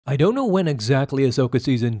I don't know when exactly Ahsoka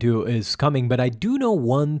Season 2 is coming, but I do know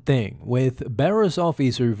one thing. With Barriss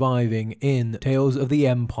surviving in Tales of the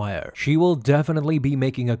Empire, she will definitely be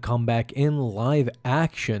making a comeback in live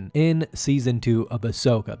action in Season 2 of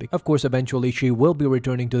Ahsoka. Of course, eventually she will be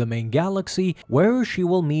returning to the main galaxy, where she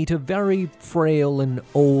will meet a very frail and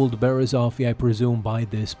old Barriss, I presume, by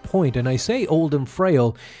this point. And I say old and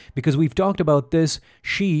frail because we've talked about this.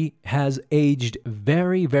 She has aged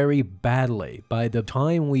very, very badly. By the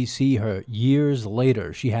time we see her years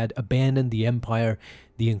later, she had abandoned the Empire,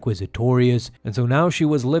 the Inquisitorius, and so now she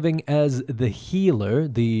was living as the Healer,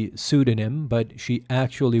 the pseudonym, but she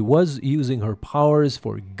actually was using her powers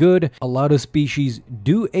for good. A lot of species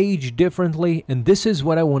do age differently, and this is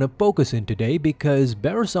what I want to focus in today because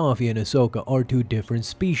Barriss and Ahsoka are two different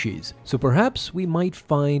species, so perhaps we might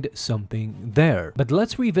find something there. But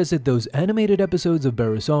let's revisit those animated episodes of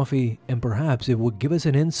Barriss, and perhaps it would give us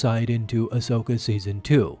an insight into Ahsoka Season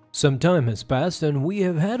 2. Some time has passed and we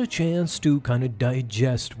have had a chance to kind of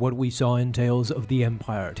digest what we saw in Tales of the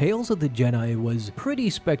Empire. Tales of the Jedi was pretty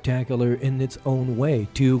spectacular in its own way.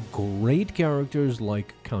 Two great characters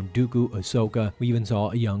like Count Dooku, Ahsoka, we even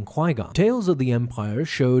saw a young Qui-Gon. Tales of the Empire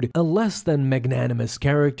showed a less than magnanimous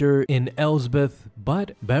character in Elsbeth,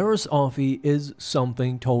 but Barriss is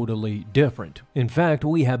something totally different. In fact,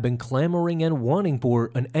 we have been clamoring and wanting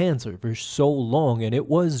for an answer for so long, and it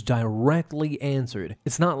was directly answered.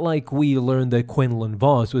 It's not like we learned that Quinlan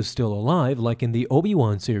Vos was still alive like in the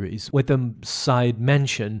Obi-Wan series with a side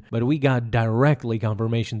mention, but we got directly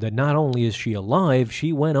confirmation that not only is she alive,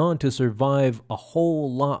 she went on to survive a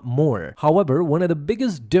whole lot more. However, one of the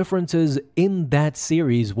biggest differences in that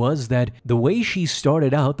series was that the way she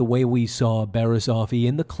started out, the way we saw Barriss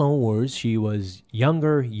in the Clone Wars, she was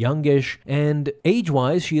younger, youngish, and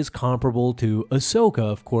age-wise she is comparable to Ahsoka,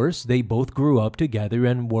 of course. They both grew up together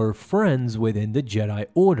and were friends within the Jedi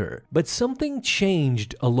Order. But something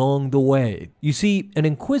changed along the way. You see, an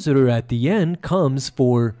Inquisitor at the end comes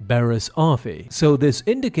for Barriss, so this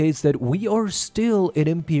indicates that we are still in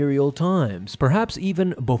Imperial times, perhaps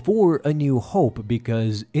even before A New Hope,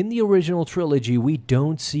 because in the original trilogy we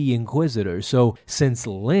don't see Inquisitors, so since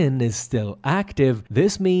Lin is still active,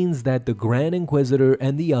 this means that the Grand Inquisitor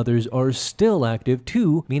and the others are still active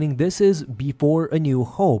too, meaning this is before A New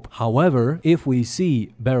Hope. However, if we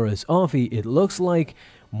see Barriss, it looks like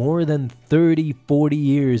more than 30-40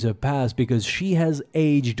 years have passed because she has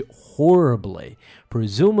aged horribly.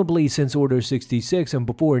 Presumably since Order 66 and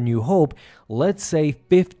before A New Hope, let's say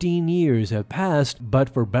 15 years have passed, but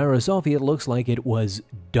for Barriss, it looks like it was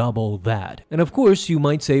double that. And of course, you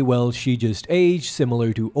might say, well, she just aged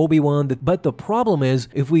similar to Obi-Wan, but the problem is,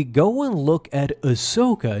 if we go and look at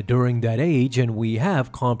Ahsoka during that age, and we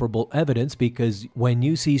have comparable evidence because when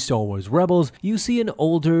you see Star Wars Rebels, you see an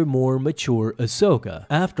older, more mature Ahsoka.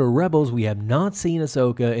 After Rebels, we have not seen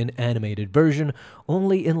Ahsoka in animated version,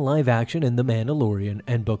 only in live action in The Mandalorian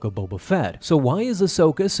and Book of Boba Fett. So why is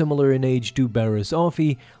Ahsoka similar in age to Barriss,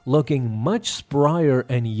 looking much sprier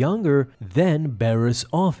and younger than Barriss?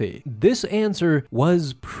 This answer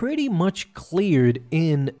was pretty much cleared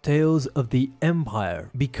in Tales of the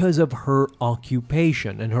Empire because of her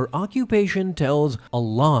occupation, and her occupation tells a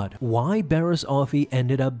lot why Barriss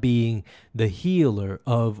ended up being the healer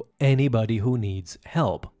of anybody who needs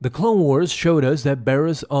help. The Clone Wars showed us that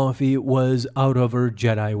Barriss was out of her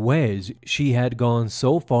Jedi ways. She had gone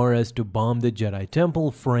so far as to bomb the Jedi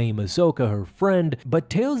Temple, frame Ahsoka, her friend,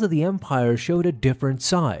 but Tales of the Empire showed a different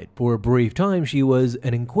side. For a brief time, she was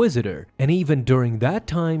an Inquisitor, and even during that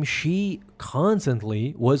time, she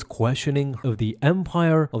constantly was questioning of the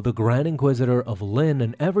Empire, of the Grand Inquisitor, of Lin,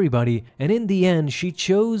 and everybody, and in the end, she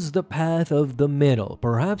chose the path of the middle.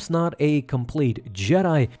 Perhaps not a complete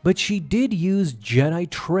Jedi, but she did use Jedi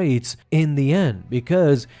traits in the end,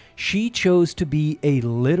 because she chose to be a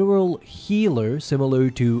literal healer similar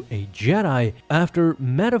to a Jedi, after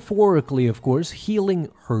metaphorically, of course,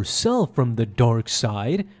 healing herself from the dark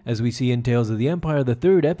side. As we see in Tales of the Empire, the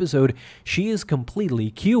 3rd episode, she is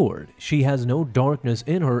completely cured. She has no darkness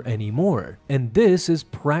in her anymore. And this is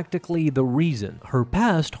practically the reason. Her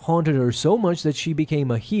past haunted her so much that she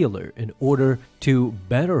became a healer in order to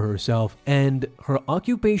better herself, and her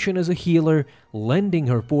occupation as a healer, lending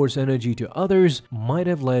her force energy to others, might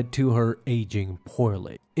have led to her aging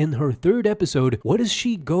poorly. In her 3rd episode, what does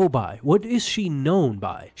she go by? What is she known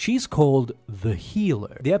by? She's called the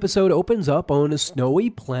Healer. The episode opens up on a snowy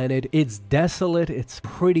planet. It's desolate. It's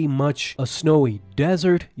pretty much a snowy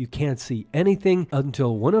desert. You can't see anything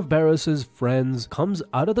until one of Barriss's friends comes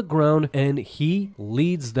out of the ground and he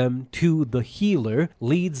leads them to the Healer,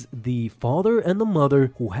 leads the father and the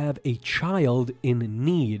mother who have a child in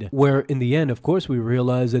need, where in the end, of course, we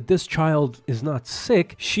realize that this child is not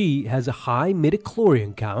sick. She has a high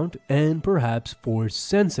midichlorian count and perhaps force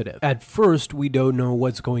sensitive. At first, we don't know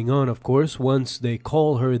what's going on, of course, once they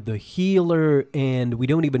call her the healer, and we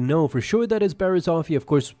don't even know for sure that it's Barriss Offee. Of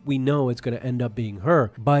course, we know it's going to end up being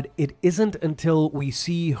her, but it isn't until we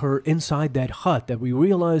see her inside that hut that we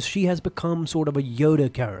realize she has become sort of a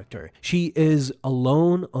Yoda character. She is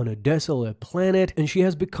alone on a desolate planet, and she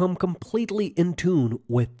has become completely in tune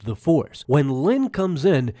with the Force. When Lin comes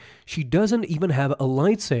in, she doesn't even have a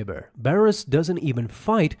lightsaber. Barriss doesn't even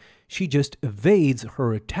fight. She just evades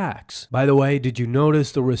her attacks. By the way, did you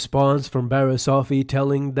notice the response from Barriss Offee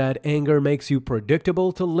telling that anger makes you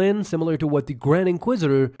predictable to Lin, similar to what the Grand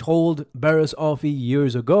Inquisitor told Barriss Offee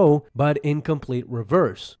years ago, but in complete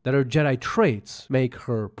reverse, that her Jedi traits make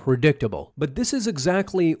her predictable. But this is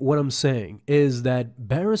exactly what I'm saying, is that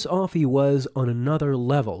Barriss Offee was on another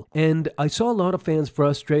level, and I saw a lot of fans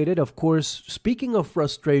frustrated. Of course, speaking of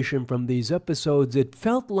frustration from these episodes, it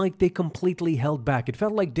felt like they completely held back. It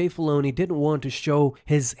felt like Dave Filoni didn't want to show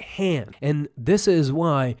his hand. And this is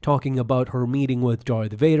why, talking about her meeting with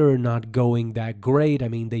Darth Vader not going that great, I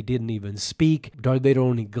mean, they didn't even speak. Darth Vader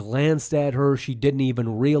only glanced at her. She didn't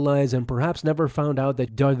even realize and perhaps never found out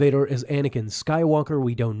that Darth Vader is Anakin Skywalker.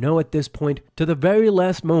 We don't know at this point. To the very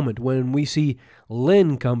last moment when we see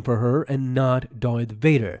Lin come for her and not Darth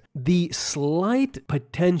Vader. The slight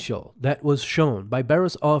potential that was shown by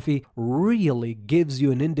Barriss Offee really gives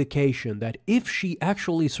you an indication that if she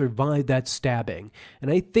actually survived that stabbing,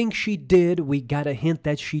 and I think she did, we got a hint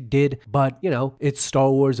that she did, but you know, it's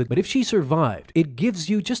Star Wars, but if she survived, it gives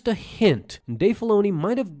you just a hint. And Dave Filoni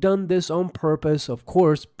might have done this on purpose, of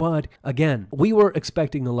course, but again, we were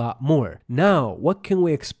expecting a lot more. Now, what can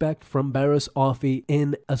we expect from Barriss Offee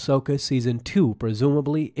in Ahsoka Season 2?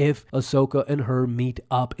 Presumably if Ahsoka and her meet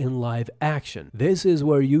up in live action. This is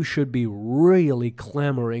where you should be really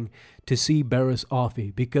clamoring to see Barriss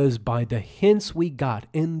Offee, because by the hints we got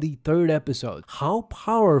in the third episode, how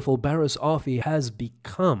powerful Barriss Offee has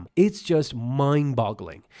become, it's just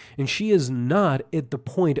mind-boggling. And she is not at the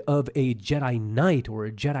point of a Jedi Knight or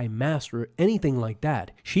a Jedi Master or anything like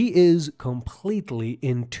that. She is completely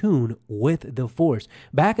in tune with the Force.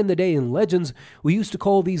 Back in the day in Legends, we used to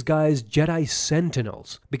call these guys Jedi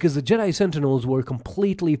Sentinels, because the Jedi Sentinels were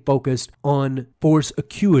completely focused on Force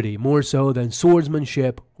acuity, more so than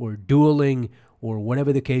swordsmanship or dueling or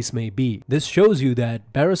whatever the case may be. This shows you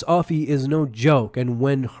that Barriss Offee is no joke, and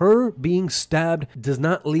when her being stabbed does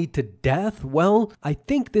not lead to death, well, I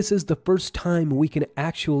think this is the first time we can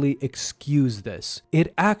actually excuse this.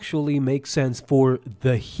 It actually makes sense for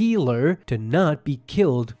the healer to not be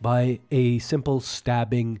killed by a simple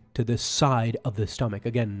stabbing to the side of the stomach.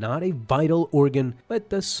 Again, not a vital organ, but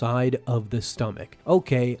the side of the stomach.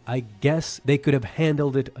 Okay, I guess they could have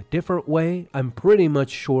handled it a different way. I'm pretty much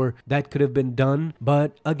sure that could have been done,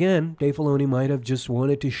 but again, Dave Filoni might have just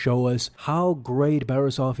wanted to show us how great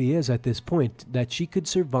Barriss Offee is at this point, that she could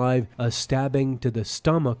survive a stabbing to the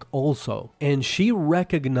stomach also. And she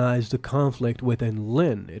recognized the conflict within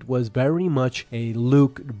Lin. It was very much a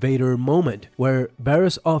Luke Vader moment, where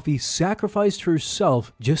Barriss Offee sacrificed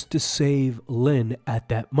herself just to save Lin at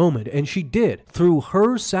that moment, and she did. Through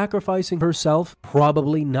her sacrificing herself,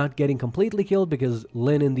 probably not getting completely killed because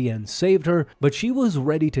Lin in the end saved her, but she was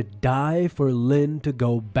ready to die for Lin to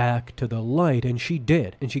go back to the light, and she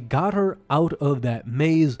did. And she got her out of that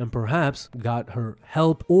maze and perhaps got her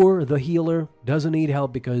help, or the healer doesn't need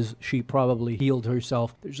help because she probably healed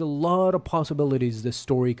herself. There's a lot of possibilities this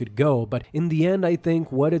story could go, but in the end, I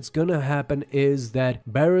think what it's gonna happen is that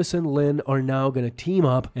Barriss and Lin are now gonna team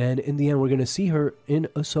up, and in the end, we're gonna see her in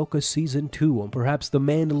Ahsoka Season 2, and perhaps the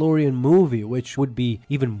Mandalorian movie, which would be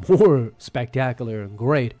even more spectacular and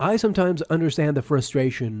great. I sometimes understand the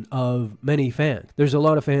frustration of many fans. There's a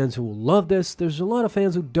lot of fans who love this, there's a lot of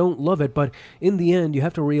fans who don't love it, but in the end, you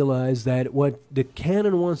have to realize that what the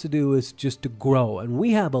canon wants to do is just to grow, and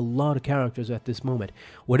we have a lot of characters at this moment.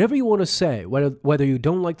 Whatever you want to say, whether you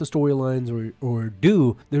don't like the storylines or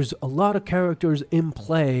do, there's a lot of characters in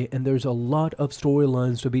play, and there's a lot of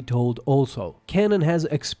storylines to be told also. Canon has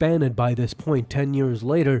expanded by this point 10 years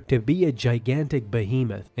later to be a gigantic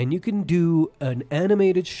behemoth, and you can do an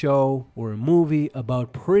animated show or a movie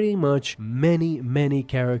about pretty much many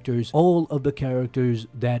characters, all of the characters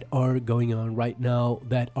that are going on right now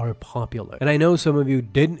that are popular. And I know some of you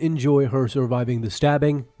didn't enjoy her surviving the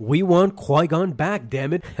stabbing. We want Qui-Gon back,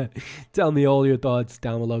 damn it. Tell me all your thoughts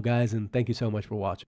down below, guys, and thank you so much for watching.